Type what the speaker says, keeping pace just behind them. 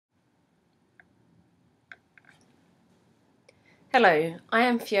Hello, I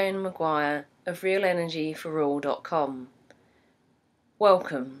am Fiona Maguire of realenergyforall.com.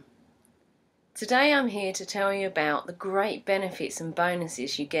 Welcome. Today I'm here to tell you about the great benefits and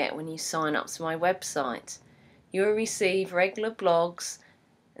bonuses you get when you sign up to my website. You will receive regular blogs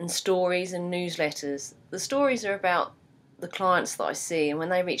and stories and newsletters. The stories are about the clients that I see and when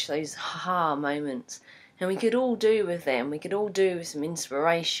they reach those ha moments, and we could all do with them. We could all do with some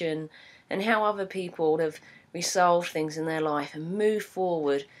inspiration and how other people have resolved things in their life and move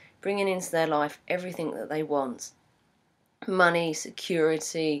forward, bringing into their life everything that they want. Money,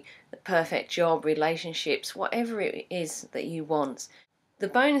 security, the perfect job, relationships, whatever it is that you want. The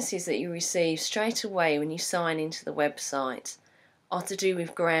bonuses that you receive straight away when you sign into the website are to do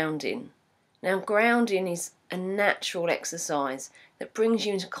with grounding. Now, grounding is a natural exercise that brings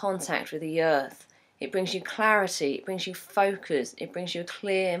you into contact with the earth. It brings you clarity, it brings you focus, it brings you a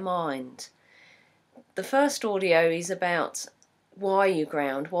clear mind. The first audio is about why you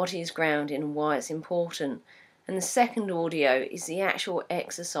ground, what is grounding and why it's important. And the second audio is the actual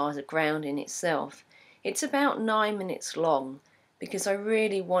exercise of grounding itself. It's about 9 minutes long because I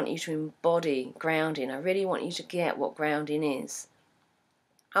really want you to embody grounding. I really want you to get what grounding is.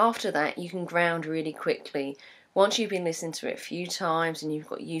 After that, you can ground really quickly. Once you've been listening to it a few times and you've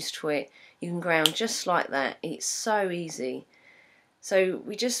got used to it, you can ground just like that. It's so easy. So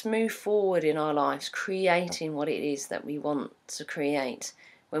we just move forward in our lives, creating what it is that we want to create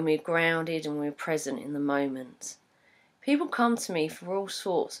when we're grounded and we're present in the moment. People come to me for all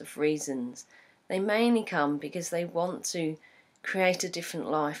sorts of reasons. They mainly come because they want to create a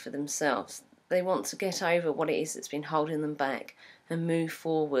different life for themselves. They want to get over what it is that's been holding them back and move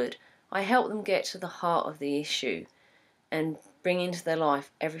forward. I help them get to the heart of the issue and bring into their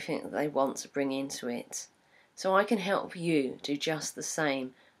life everything that they want to bring into it. So I can help you do just the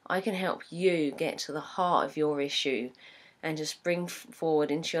same. I can help you get to the heart of your issue and just bring forward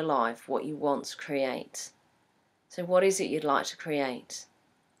into your life what you want to create. So what is it you'd like to create?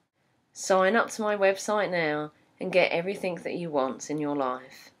 Sign up to my website now and get everything that you want in your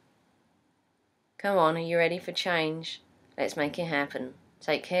life. Come on, are you ready for change? Let's make it happen.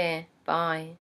 Take care. Bye.